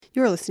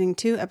You're listening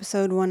to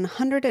episode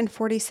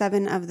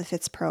 147 of the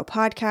Fits Pro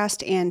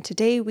podcast, and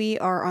today we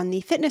are on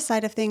the fitness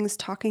side of things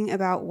talking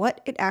about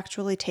what it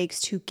actually takes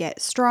to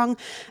get strong.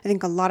 I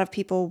think a lot of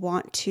people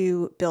want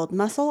to build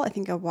muscle. I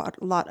think a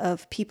lot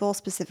of people,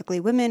 specifically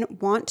women,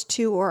 want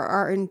to or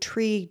are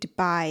intrigued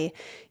by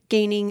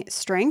gaining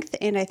strength,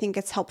 and I think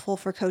it's helpful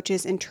for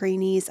coaches and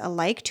trainees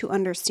alike to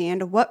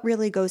understand what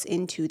really goes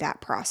into that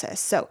process.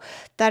 So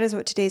that is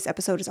what today's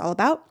episode is all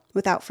about.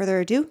 Without further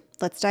ado,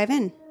 let's dive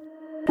in.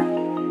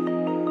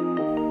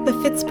 The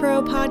Fits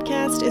Pro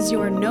podcast is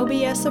your no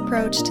BS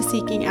approach to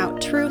seeking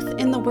out truth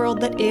in the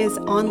world that is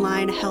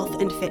online health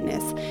and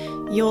fitness.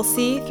 You'll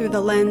see through the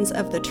lens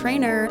of the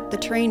trainer, the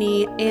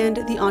trainee,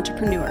 and the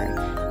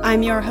entrepreneur.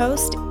 I'm your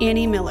host,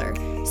 Annie Miller,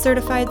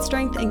 certified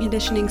strength and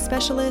conditioning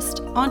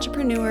specialist,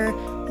 entrepreneur,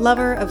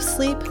 lover of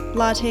sleep,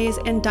 lattes,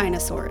 and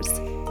dinosaurs,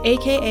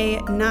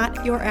 aka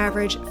not your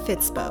average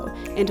Fitspo,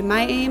 and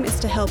my aim is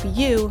to help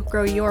you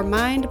grow your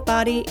mind,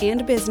 body,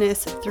 and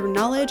business through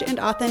knowledge and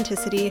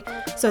authenticity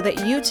so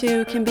that you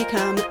too can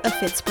become a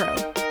Fits Pro.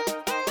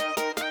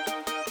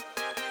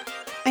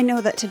 I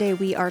know that today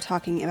we are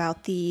talking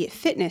about the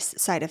fitness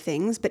side of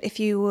things, but if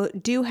you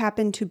do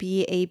happen to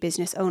be a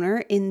business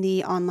owner in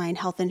the online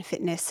health and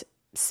fitness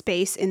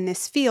space in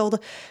this field,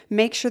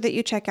 make sure that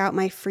you check out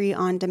my free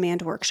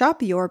on-demand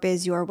workshop, Your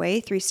Biz, Your Way,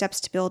 3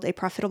 Steps to Build a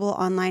Profitable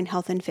Online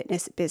Health and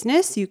Fitness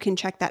Business. You can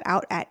check that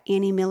out at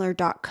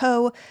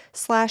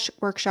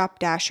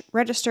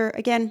anniemiller.co/workshop-register.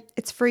 Again,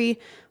 it's free.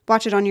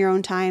 Watch it on your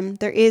own time.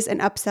 There is an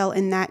upsell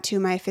in that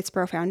to my Fits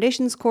Pro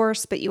Foundations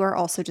course, but you are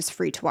also just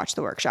free to watch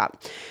the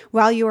workshop.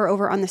 While you are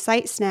over on the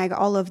site, snag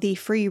all of the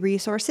free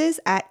resources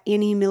at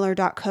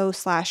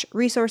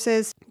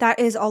anniemiller.co/resources. That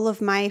is all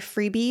of my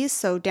freebies,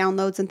 so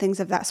downloads and things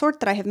of that sort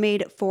that I have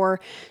made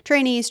for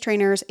trainees,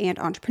 trainers, and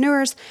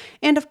entrepreneurs.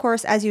 And of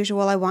course, as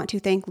usual, I want to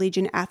thank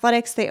Legion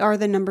Athletics. They are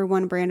the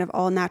 #1 brand of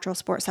all natural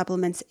sport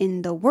supplements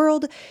in the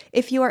world.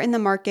 If you are in the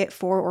market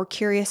for or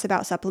curious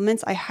about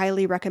supplements, I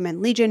highly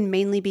recommend Legion,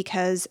 mainly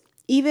because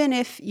even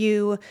if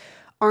you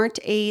aren't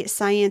a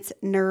science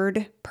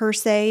nerd per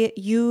se,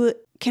 you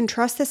can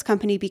trust this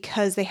company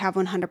because they have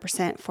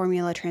 100%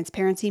 formula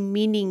transparency,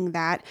 meaning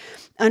that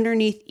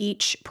underneath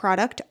each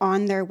product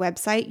on their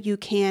website, you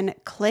can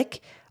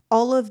click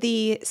all of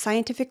the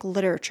scientific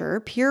literature,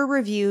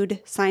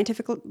 peer-reviewed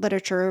scientific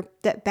literature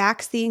that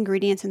backs the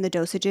ingredients and the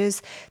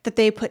dosages that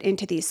they put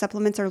into these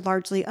supplements are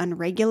largely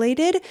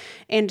unregulated.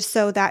 And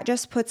so that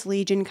just puts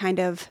Legion kind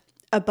of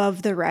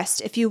above the rest,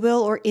 if you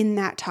will, or in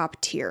that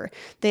top tier.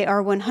 They are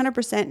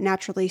 100%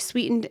 naturally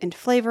sweetened and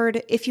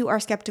flavored. If you are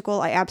skeptical,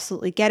 I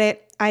absolutely get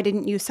it. I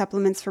didn't use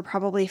supplements for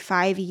probably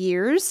 5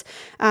 years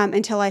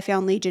until I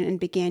found Legion and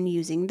began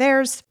using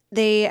theirs.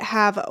 They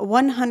have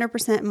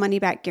 100% money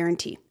back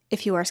guarantee.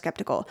 If you are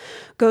skeptical,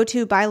 go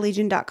to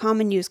buylegion.com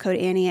and use code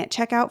Annie at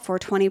checkout for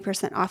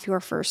 20% off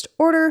your first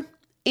order.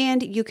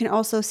 And you can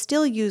also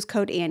still use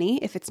code Annie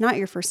if it's not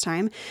your first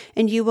time,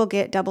 and you will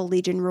get double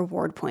Legion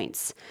reward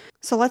points.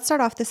 So let's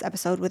start off this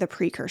episode with a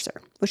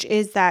precursor, which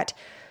is that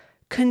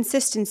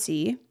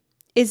consistency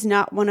is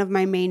not one of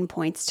my main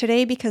points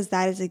today because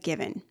that is a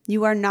given.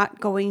 You are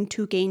not going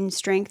to gain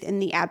strength in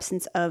the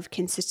absence of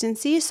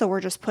consistency, so we're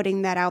just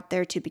putting that out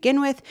there to begin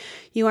with.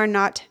 You are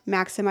not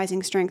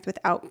maximizing strength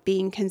without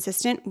being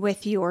consistent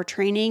with your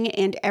training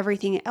and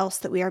everything else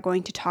that we are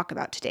going to talk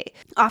about today.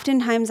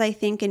 Oftentimes I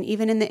think, and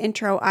even in the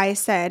intro I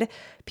said,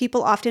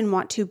 people often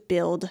want to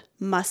build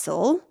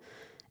muscle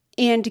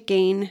and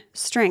gain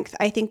strength.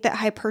 I think that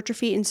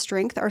hypertrophy and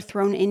strength are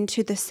thrown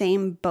into the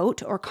same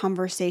boat or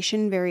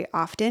conversation very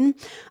often.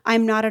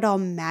 I'm not at all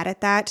mad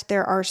at that.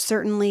 There are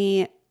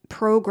certainly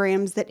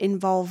programs that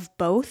involve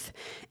both,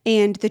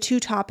 and the two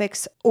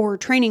topics or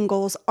training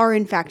goals are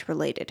in fact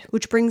related,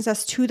 which brings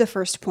us to the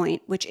first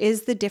point, which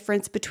is the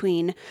difference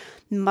between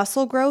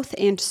muscle growth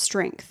and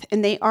strength,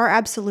 and they are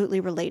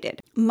absolutely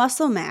related.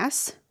 Muscle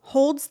mass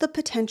holds the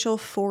potential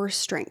for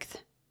strength.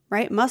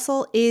 Right?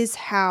 Muscle is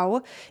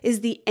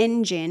the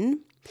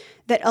engine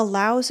that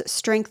allows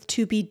strength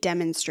to be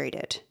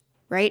demonstrated,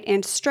 right?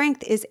 And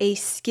strength is a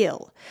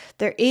skill.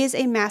 There is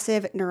a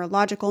massive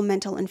neurological,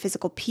 mental, and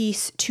physical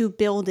piece to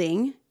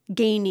building,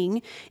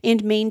 gaining,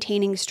 and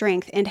maintaining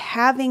strength. And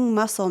having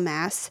muscle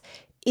mass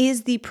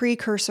is the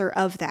precursor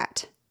of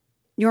that.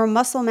 Your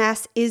muscle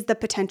mass is the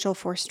potential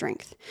for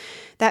strength.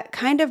 That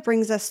kind of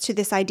brings us to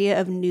this idea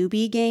of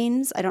Newby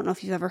gains. I don't know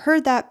if you've ever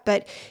heard that,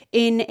 but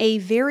in a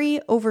very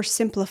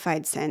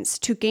oversimplified sense,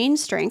 to gain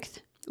strength,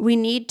 we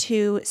need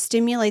to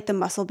stimulate the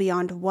muscle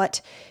beyond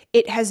what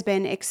it has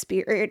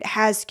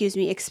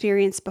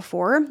experienced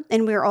before,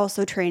 and we're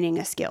also training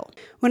a skill.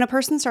 When a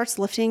person starts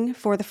lifting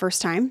for the first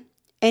time,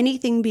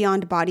 anything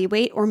beyond body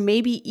weight, or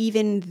maybe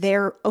even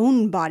their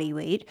own body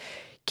weight,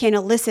 can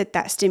elicit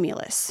that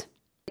stimulus.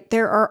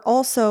 There are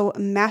also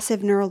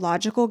massive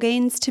neurological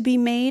gains to be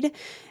made.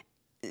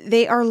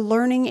 They are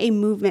learning a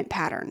movement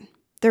pattern.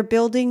 They're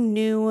building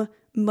new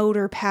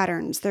motor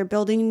patterns. They're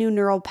building new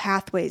neural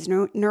pathways,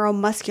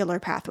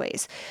 neuromuscular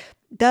pathways.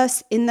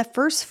 Thus, in the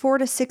first 4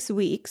 to 6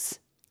 weeks,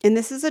 And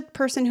this is a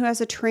person who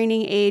has a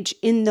training age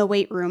in the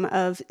weight room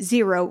of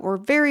 0 or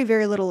very,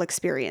 very little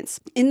experience.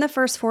 In the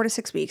first 4 to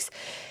 6 weeks,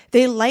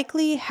 they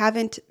likely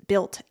haven't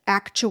built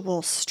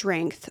actual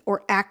strength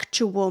or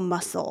actual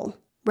muscle,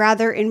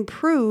 rather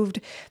improved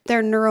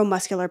their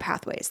neuromuscular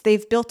pathways.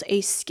 They've built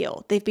a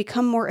skill. They've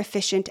become more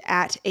efficient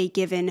at a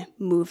given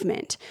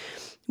movement,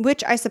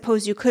 which I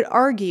suppose you could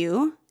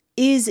argue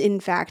is in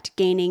fact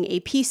gaining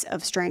a piece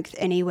of strength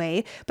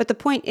anyway. But the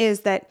point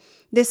is that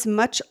this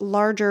much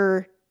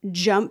larger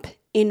jump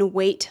in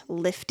weight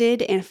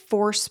lifted and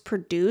force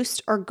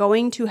produced are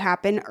going to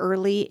happen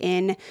early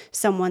in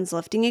someone's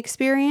lifting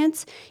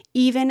experience.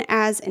 Even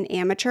as an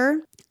amateur,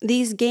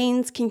 these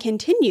gains can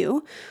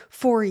continue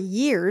for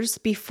years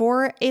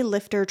before a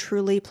lifter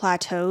truly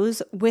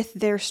plateaus with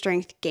their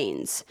strength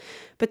gains.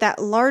 But that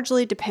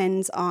largely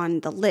depends on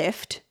the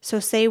lift.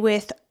 So say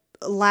with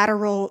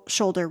lateral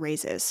shoulder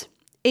raises,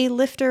 a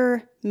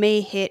lifter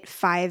may hit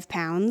 5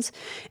 pounds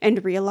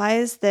and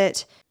realize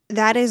that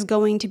is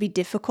going to be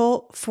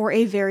difficult for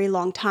a very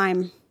long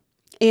time.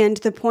 And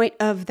the point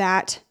of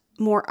that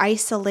more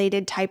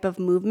isolated type of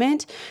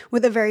movement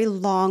with a very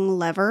long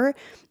lever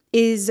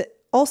is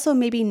also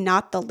maybe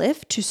not the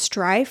lift to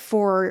strive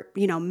for,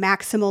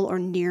 maximal or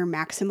near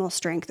maximal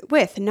strength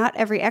with. Not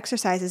every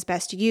exercise is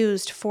best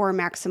used for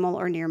maximal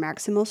or near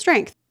maximal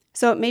strength.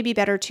 So it may be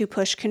better to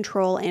push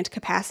control and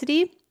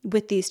capacity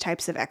with these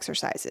types of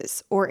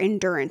exercises, or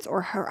endurance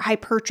or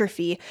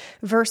hypertrophy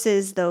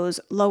versus those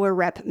lower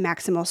rep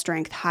maximal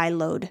strength high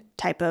load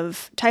type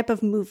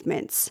of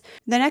movements.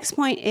 The next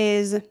point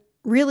is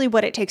really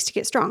what it takes to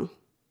get strong.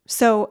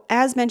 So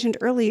as mentioned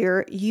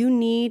earlier, you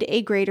need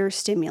a greater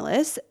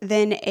stimulus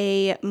than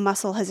a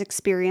muscle has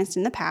experienced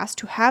in the past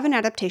to have an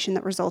adaptation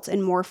that results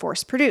in more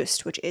force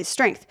produced, which is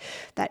strength.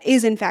 That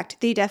is, in fact,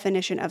 the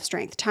definition of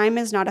strength. Time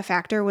is not a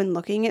factor when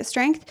looking at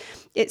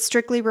strength. It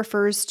strictly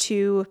refers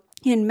to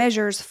and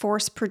measures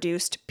force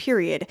produced,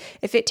 period.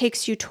 If it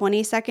takes you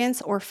 20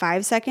 seconds or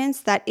 5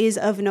 seconds, that is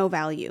of no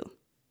value.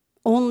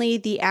 Only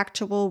the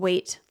actual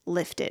weight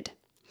lifted.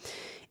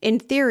 In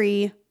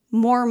theory,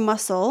 more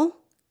muscle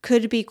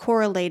could be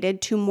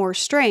correlated to more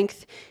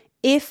strength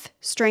if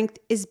strength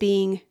is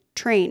being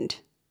trained.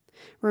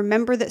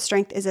 Remember that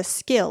strength is a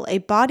skill. A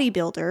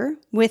bodybuilder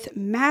with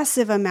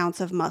massive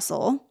amounts of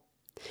muscle,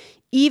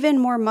 even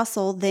more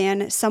muscle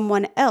than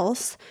someone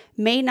else,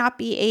 may not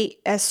be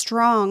as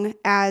strong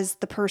as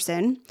the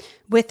person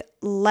with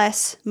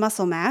less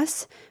muscle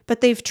mass, but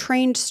they've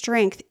trained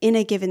strength in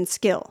a given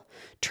skill.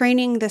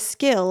 Training the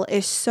skill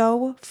is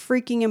so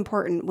freaking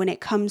important when it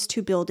comes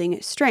to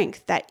building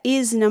strength. That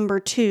is number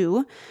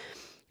 2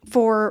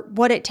 for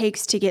what it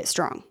takes to get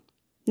strong.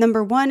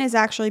 Number 1 is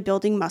actually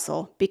building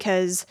muscle,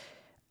 because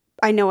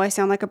I know I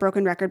sound like a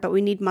broken record, but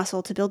we need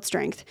muscle to build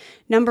strength.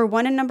 Number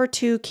 1 and number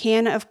 2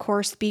 can, of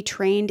course, be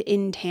trained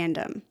in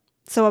tandem.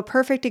 So a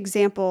perfect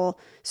example,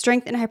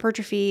 strength and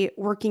hypertrophy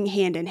working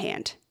hand in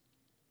hand.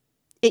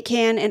 It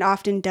can and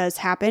often does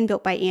happen.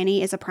 Built by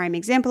Annie is a prime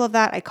example of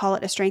that. I call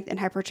it a strength and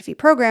hypertrophy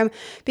program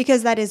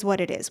because that is what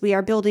it is. We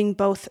are building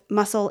both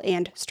muscle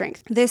and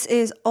strength. This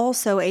is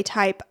also a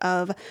type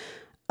of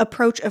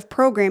approach of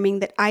programming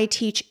that I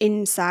teach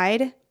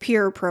inside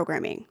pure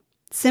programming.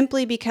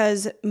 Simply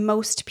because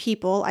most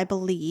people, I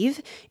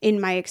believe, in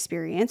my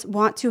experience,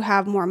 want to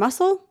have more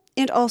muscle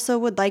and also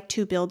would like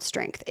to build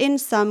strength in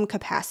some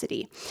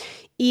capacity,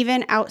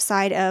 even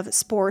outside of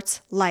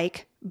sports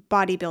like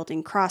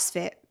bodybuilding,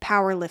 CrossFit,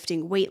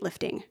 powerlifting,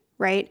 weightlifting,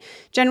 right?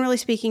 Generally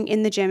speaking,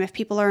 in the gym, if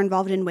people are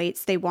involved in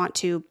weights, they want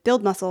to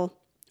build muscle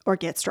or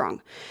get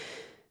strong.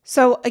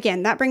 So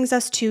again, that brings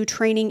us to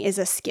training is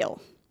a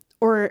skill,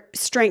 or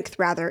strength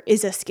rather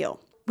is a skill.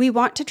 We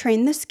want to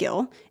train the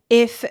skill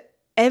if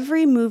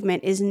every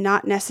movement is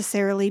not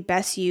necessarily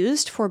best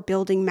used for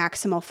building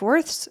maximal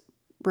force,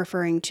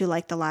 referring to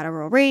like the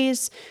lateral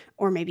raise,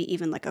 or maybe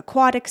even like a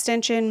quad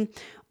extension,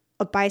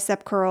 a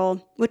bicep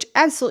curl, which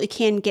absolutely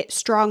can get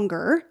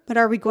stronger, but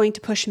are we going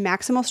to push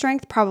maximal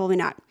strength? Probably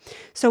not.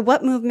 So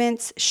what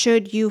movements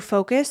should you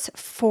focus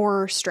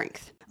for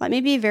strength? Let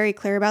me be very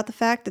clear about the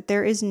fact that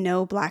there is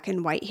no black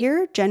and white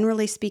here.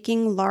 Generally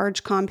speaking,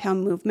 large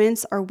compound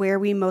movements are where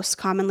we most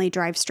commonly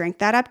drive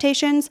strength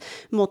adaptations.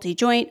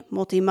 Multi-joint,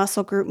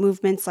 multi-muscle group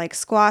movements like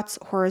squats,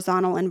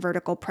 horizontal and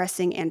vertical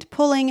pressing and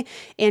pulling,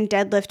 and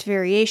deadlift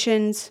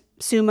variations,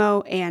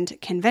 sumo and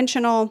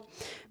conventional.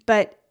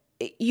 But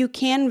you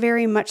can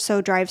very much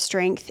so drive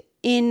strength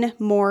in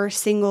more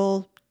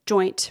single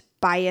joint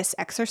bias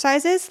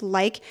exercises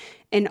like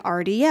an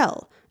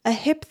RDL, a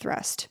hip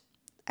thrust,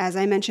 as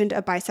I mentioned,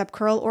 a bicep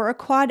curl or a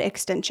quad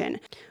extension.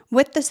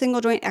 With the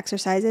single joint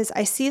exercises,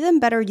 I see them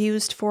better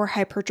used for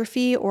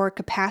hypertrophy or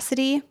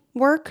capacity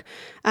work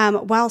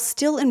while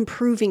still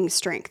improving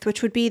strength,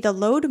 which would be the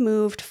load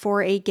moved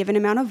for a given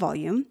amount of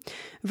volume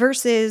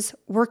versus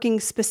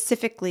working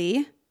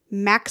specifically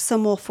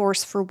maximal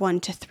force for 1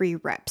 to 3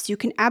 reps. You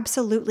can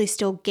absolutely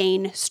still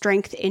gain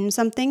strength in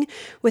something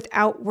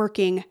without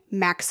working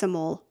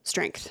maximal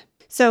strength.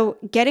 So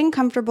getting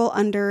comfortable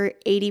under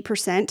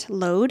 80%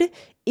 load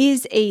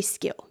is a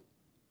skill.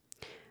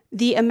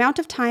 The amount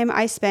of time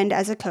I spend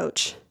as a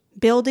coach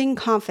building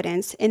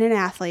confidence in an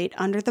athlete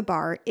under the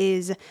bar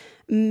is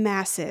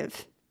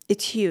massive.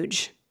 It's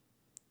huge.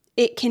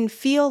 It can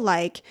feel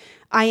like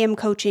I am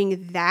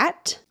coaching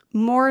that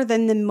more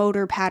than the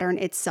motor pattern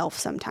itself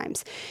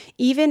sometimes.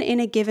 Even in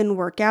a given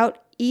workout,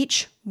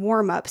 each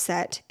warm-up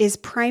set is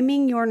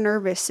priming your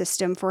nervous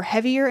system for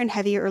heavier and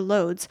heavier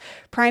loads,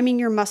 priming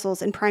your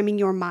muscles and priming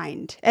your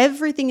mind.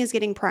 Everything is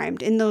getting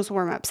primed in those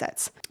warm-up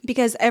sets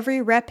because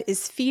every rep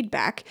is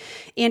feedback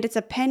and it's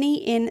a penny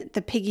in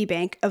the piggy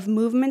bank of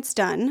movements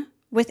done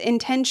with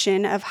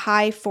intention of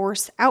high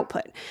force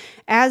output.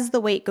 As the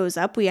weight goes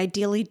up, we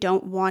ideally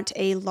don't want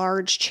a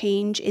large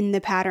change in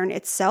the pattern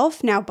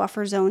itself. Now,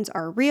 buffer zones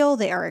are real,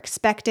 they are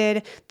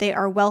expected, they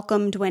are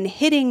welcomed when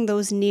hitting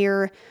those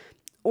near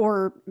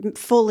or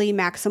fully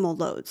maximal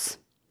loads.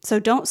 So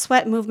don't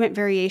sweat movement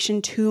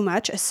variation too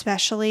much,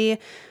 especially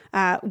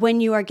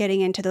when you are getting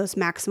into those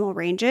maximal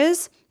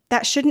ranges.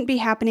 That shouldn't be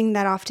happening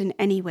that often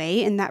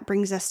anyway, and that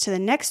brings us to the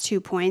next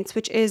 2 points,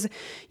 which is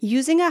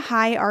using a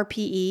high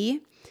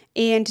RPE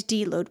and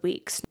deload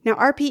weeks. Now,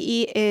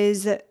 RPE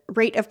is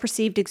rate of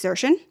perceived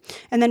exertion,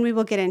 and then we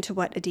will get into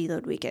what a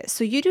deload week is.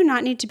 So you do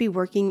not need to be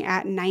working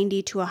at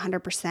 90 to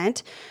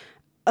 100%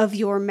 of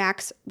your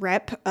max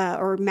rep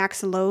or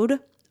max load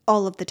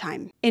all of the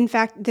time. In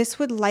fact, this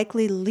would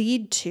likely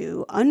lead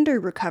to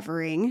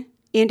under-recovering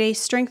and a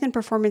strength and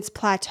performance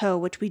plateau,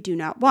 which we do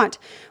not want.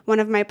 One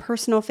of my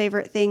personal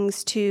favorite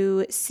things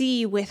to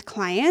see with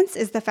clients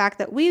is the fact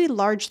that we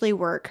largely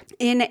work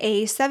in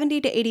a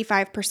 70 to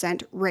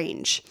 85%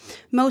 range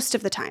most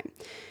of the time.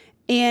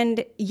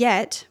 And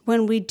yet,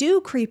 when we do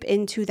creep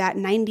into that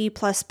 90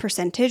 plus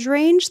percentage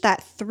range,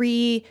 that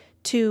 3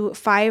 to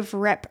 5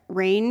 rep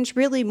range,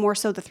 really more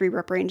so the 3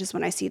 rep range is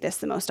when I see this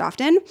the most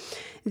often,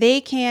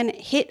 they can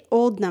hit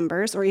old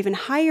numbers or even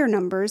higher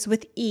numbers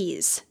with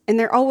ease. And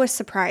they're always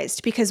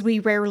surprised because we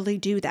rarely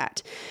do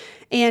that.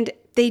 And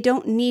they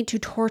don't need to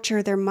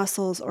torture their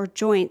muscles or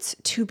joints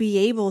to be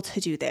able to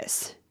do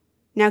this.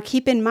 Now,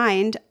 keep in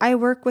mind, I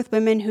work with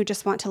women who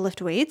just want to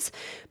lift weights,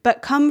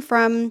 but come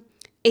from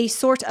a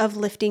sort of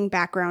lifting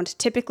background,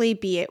 typically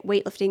be it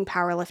weightlifting,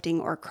 powerlifting,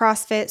 or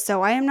CrossFit.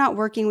 So I am not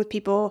working with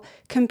people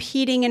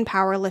competing in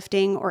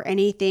powerlifting or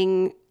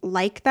anything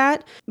like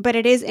that, but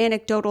it is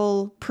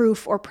anecdotal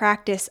proof or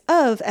practice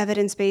of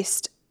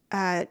evidence-based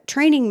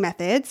training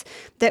methods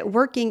that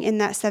working in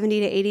that 70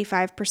 to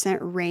 85%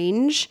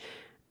 range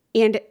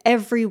and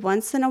every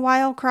once in a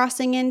while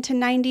crossing into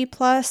 90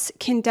 plus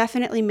can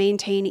definitely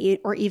maintain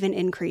or even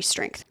increase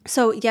strength.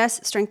 So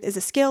yes, strength is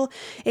a skill.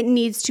 It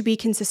needs to be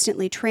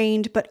consistently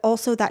trained, but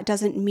also that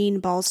doesn't mean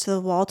balls to the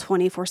wall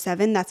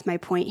 24/7. That's my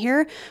point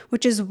here,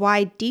 which is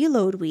why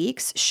deload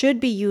weeks should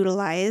be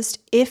utilized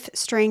if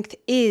strength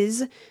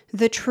is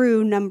the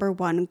true number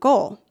one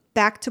goal.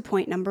 Back to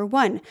point number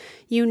 1,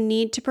 you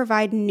need to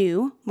provide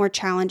new, more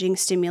challenging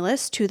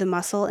stimulus to the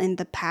muscle and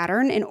the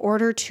pattern in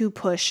order to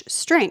push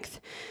strength.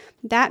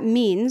 That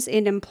means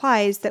it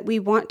implies that we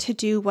want to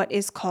do what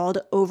is called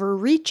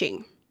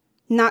overreaching,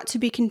 not to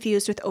be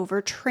confused with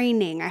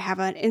overtraining. I have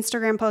an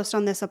Instagram post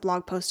on this, a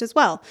blog post as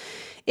well.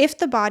 If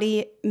the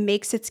body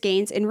makes its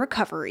gains in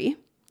recovery,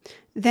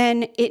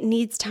 then it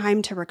needs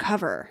time to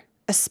recover.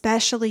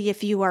 Especially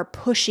if you are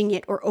pushing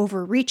it or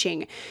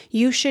overreaching,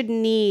 you should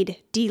need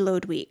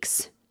deload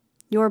weeks.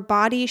 Your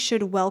body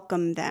should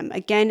welcome them,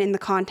 again, in the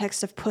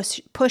context of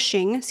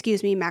pushing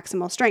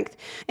maximal strength.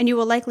 And you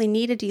will likely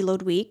need a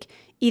deload week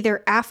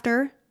either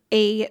after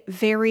a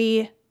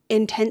very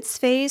intense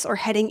phase or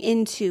heading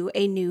into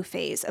a new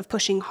phase of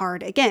pushing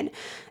hard again.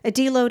 A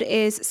deload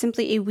is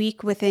simply a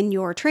week within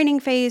your training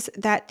phase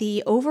that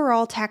the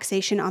overall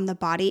taxation on the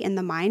body and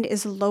the mind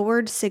is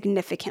lowered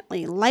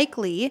significantly.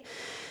 Likely,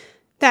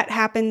 that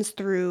happens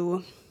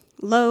through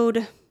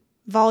load,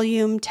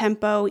 volume,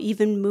 tempo,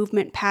 even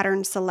movement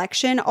pattern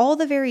selection. All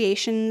the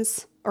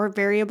variations or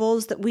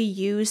variables that we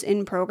use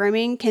in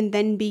programming can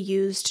then be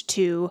used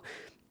to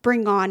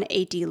bring on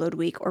a deload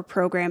week or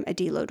program a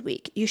deload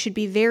week. You should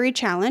be very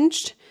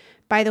challenged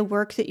by the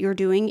work that you're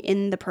doing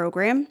in the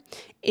program.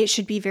 It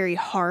should be very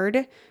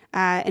hard.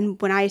 And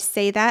when I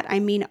say that, I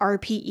mean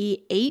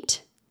RPE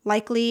 8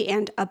 likely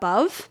and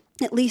above.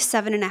 At least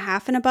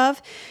 7.5 and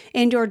above,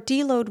 and your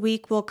deload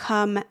week will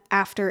come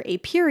after a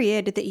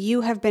period that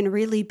you have been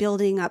really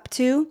building up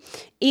to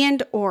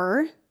and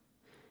or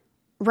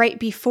right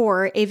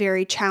before a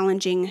very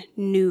challenging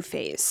new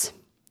phase.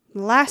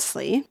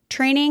 Lastly,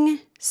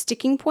 training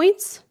sticking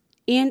points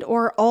and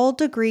or all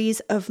degrees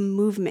of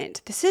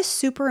movement. This is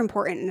super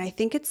important, and I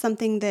think it's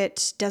something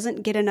that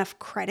doesn't get enough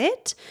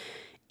credit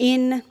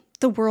in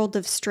the world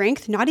of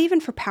strength, not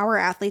even for power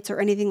athletes or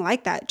anything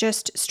like that,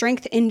 just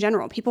strength in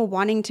general, people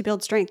wanting to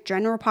build strength,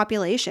 general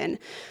population.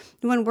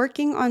 When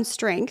working on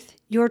strength,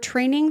 you're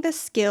training the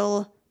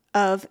skill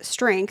of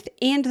strength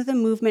and the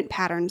movement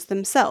patterns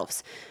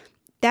themselves.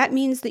 That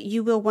means that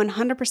you will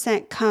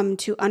 100% come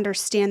to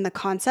understand the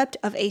concept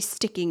of a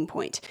sticking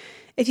point.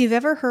 If you've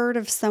ever heard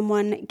of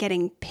someone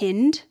getting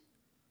pinned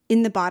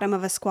in the bottom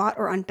of a squat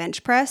or on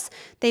bench press,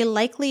 they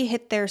likely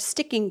hit their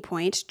sticking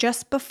point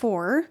just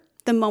before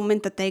the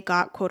moment that they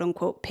got quote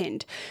unquote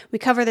pinned. We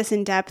cover this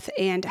in depth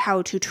and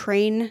how to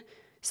train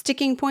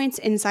sticking points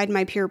inside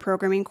my peer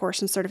programming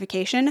course and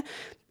certification.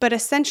 But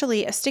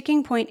essentially, a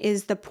sticking point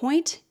is the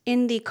point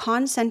in the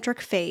concentric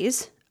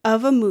phase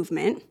of a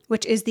movement,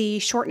 which is the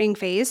shortening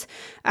phase,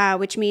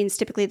 which means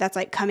typically that's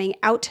like coming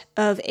out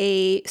of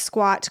a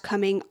squat,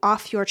 coming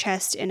off your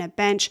chest in a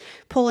bench,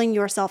 pulling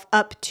yourself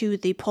up to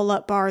the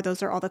pull-up bar.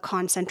 Those are all the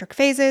concentric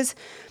phases,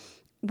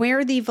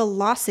 where the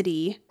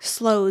velocity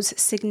slows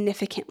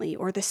significantly,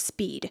 or the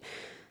speed.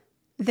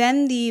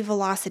 Then the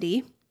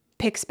velocity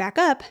picks back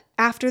up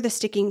after the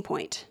sticking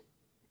point.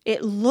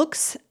 It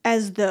looks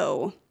as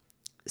though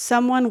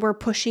someone were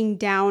pushing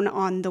down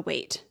on the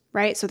weight,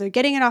 right? So they're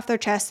getting it off their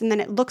chest, and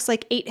then it looks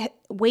like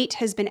weight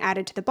has been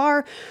added to the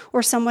bar,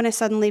 or someone is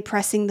suddenly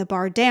pressing the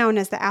bar down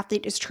as the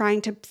athlete is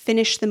trying to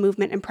finish the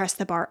movement and press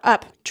the bar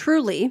up.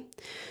 Truly,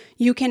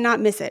 you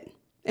cannot miss it.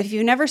 If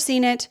you've never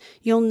seen it,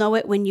 you'll know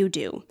it when you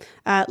do.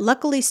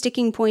 Luckily,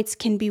 sticking points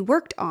can be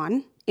worked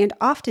on, and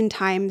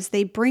oftentimes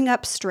they bring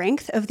up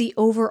strength of the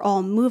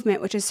overall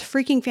movement, which is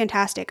freaking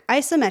fantastic.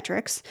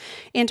 Isometrics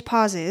and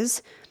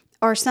pauses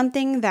are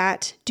something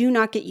that do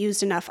not get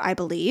used enough, I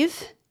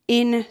believe,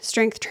 in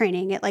strength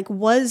training. It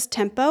was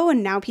tempo,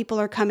 and now people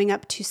are coming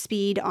up to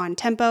speed on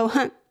tempo,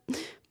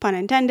 pun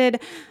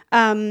intended.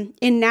 And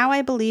now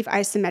I believe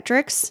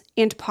isometrics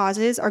and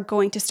pauses are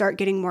going to start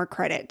getting more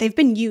credit. They've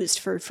been used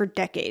for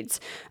decades,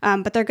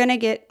 but they're going to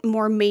get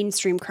more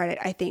mainstream credit,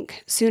 I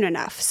think, soon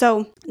enough.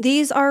 So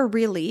these are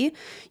really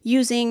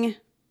using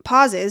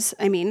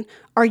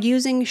are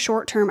using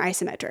short-term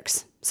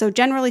isometrics. So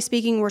generally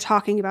speaking, we're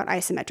talking about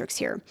isometrics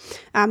here.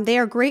 They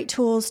are great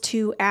tools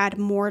to add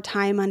more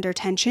time under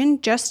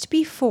tension just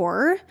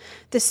before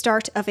the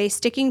start of a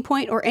sticking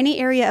point or any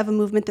area of a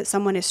movement that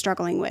someone is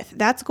struggling with.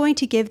 That's going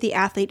to give the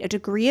athlete a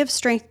degree of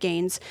strength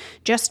gains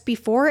just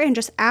before and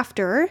just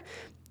after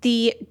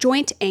the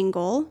joint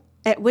angle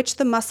at which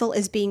the muscle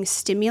is being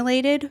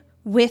stimulated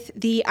with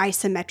the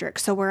isometric.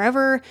 So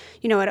wherever,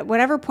 at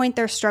whatever point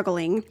they're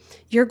struggling,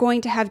 you're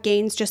going to have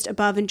gains just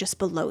above and just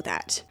below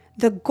that.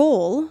 The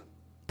goal,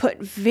 put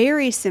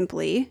very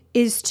simply,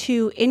 is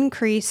to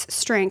increase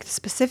strength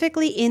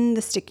specifically in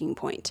the sticking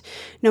point.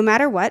 No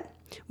matter what,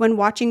 when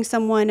watching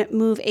someone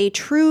move a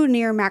true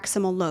near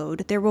maximal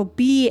load, there will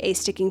be a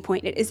sticking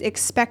point. It is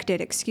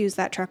expected. Excuse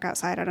that truck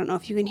outside. I don't know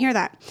if you can hear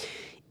that.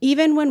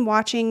 Even when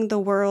watching the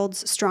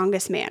world's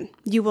strongest man,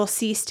 you will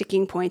see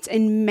sticking points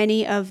in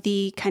many of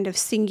the kind of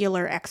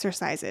singular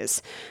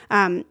exercises.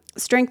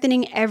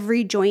 Strengthening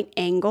every joint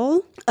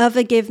angle of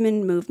a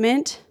given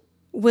movement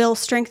will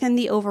strengthen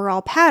the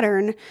overall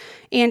pattern.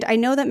 And I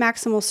know that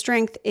maximal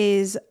strength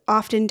is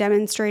often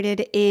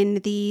demonstrated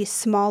in the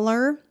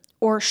smaller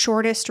or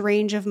shortest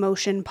range of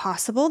motion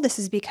possible. This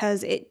is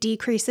because it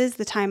decreases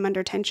the time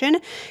under tension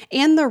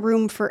and the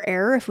room for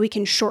error if we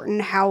can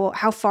shorten how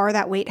far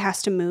that weight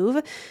has to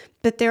move.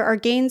 But there are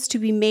gains to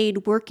be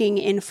made working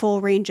in full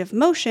range of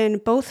motion,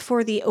 both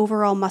for the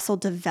overall muscle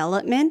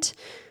development,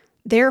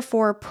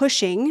 therefore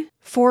pushing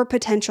for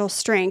potential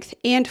strength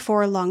and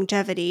for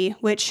longevity,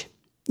 which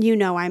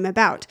I'm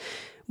about.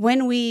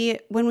 When we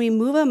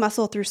move a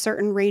muscle through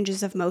certain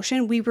ranges of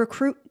motion, we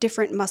recruit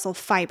different muscle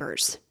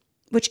fibers,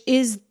 which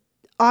is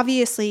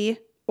obviously,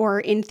 or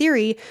in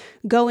theory,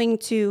 going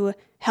to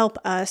help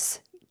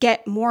us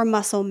get more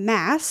muscle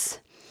mass.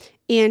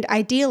 And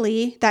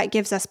ideally, that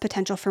gives us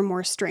potential for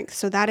more strength.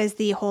 So that is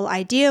the whole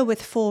idea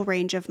with full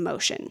range of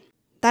motion.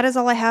 That is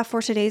all I have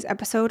for today's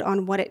episode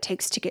on what it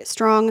takes to get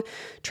strong,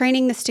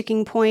 training the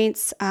sticking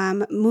points,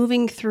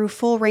 moving through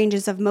full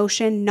ranges of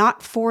motion,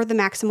 not for the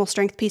maximal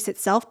strength piece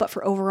itself, but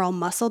for overall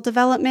muscle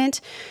development,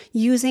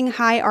 using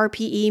high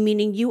RPE,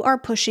 meaning you are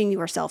pushing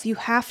yourself. You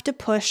have to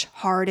push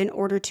hard in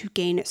order to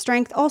gain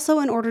strength, also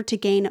in order to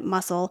gain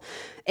muscle,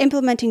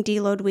 implementing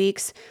deload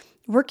weeks,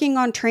 working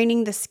on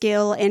training the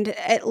skill and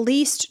at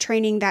least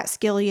training that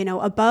skill,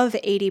 above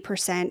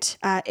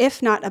 80%,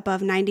 if not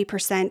above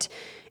 90%,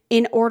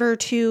 in order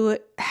to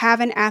have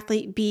an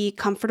athlete be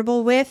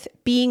comfortable with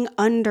being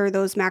under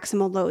those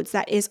maximal loads.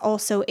 That is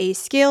also a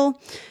skill.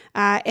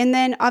 And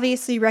then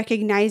obviously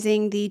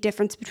recognizing the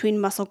difference between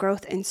muscle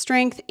growth and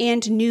strength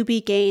and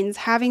Newby gains,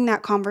 having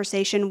that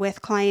conversation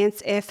with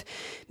clients if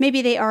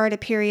maybe they are at a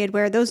period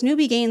where those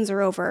Newby gains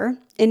are over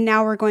and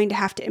now we're going to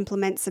have to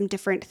implement some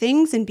different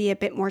things and be a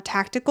bit more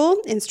tactical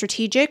and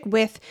strategic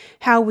with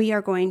how we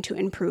are going to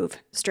improve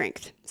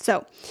strength.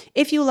 So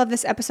if you love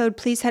this episode,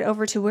 please head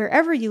over to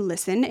wherever you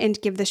listen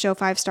and give the show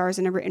 5 stars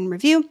and a written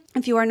review.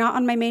 If you are not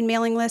on my main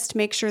mailing list,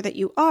 make sure that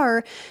you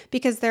are,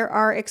 because there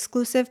are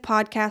exclusive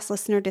podcast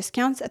listener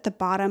discounts at the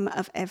bottom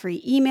of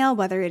every email,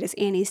 whether it is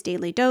Annie's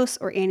Daily Dose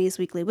or Annie's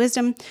Weekly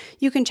Wisdom.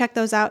 You can check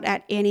those out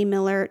at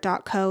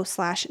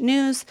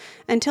anniemiller.co/news.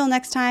 Until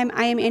next time,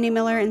 I am Annie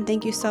Miller, and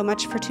thank you so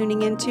much for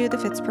tuning into the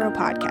FitzPro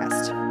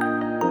podcast.